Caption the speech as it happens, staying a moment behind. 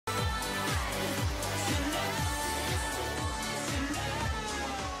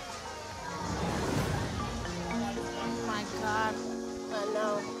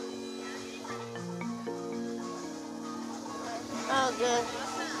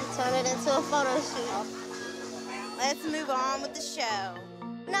Turn it into a photo shoot. Let's move on with the show.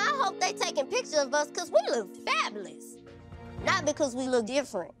 Now, I hope they taking pictures of us because we look fabulous. Not because we look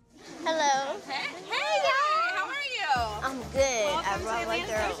different. Hello. Hey, y'all. How are you? I'm good. Welcome I brought to my Atlanta's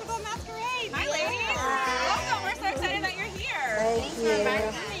girl. Social Masquerade. Hi, Yeah. ladies. Hi. Welcome. We're so excited that you're here. Thanks for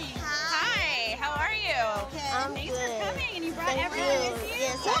inviting me. Hi. How are you? Okay. I'm Thanks good. for coming, and you brought Thank everyone you. with you.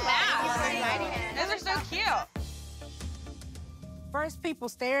 Yes, Cool I mask. Those are so cute. First people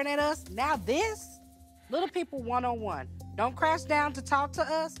staring at us, now this? Little people one-on-one. Don't crash down to talk to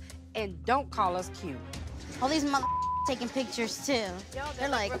us, and don't call us cute. All these mother taking pictures too. Yo, They're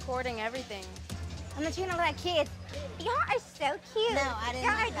like recording everything. I'm the channel that kid. Y'all are so cute. No, I didn't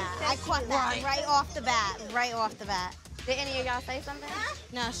Y'all know are that. so I caught cute. that right off the bat. Right off the bat. Did any of y'all say something?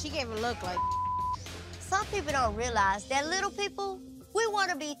 No, she gave a look like. Some people don't realize that little people, we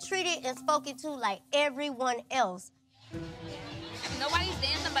want to be treated and spoken to like everyone else. Nobody's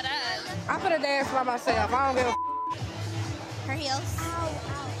dancing but us. I'm gonna dance by myself. I don't give a Her heels.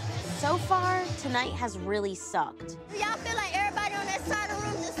 So far, tonight has really sucked. Do y'all feel like everybody on that side of the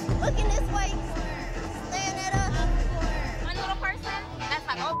room just looking this way, staring at us? One little person, that's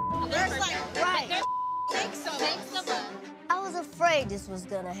like, oh, There's like, right. thanks of us. I was afraid this was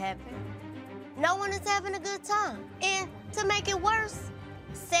gonna happen. No one is having a good time. And to make it worse,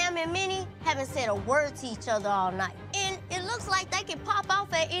 Sam and Minnie haven't said a word to each other all night. And it looks like they can pop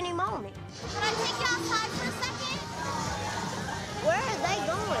off at any moment. Can I take you outside for a second? Where are they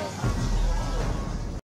going?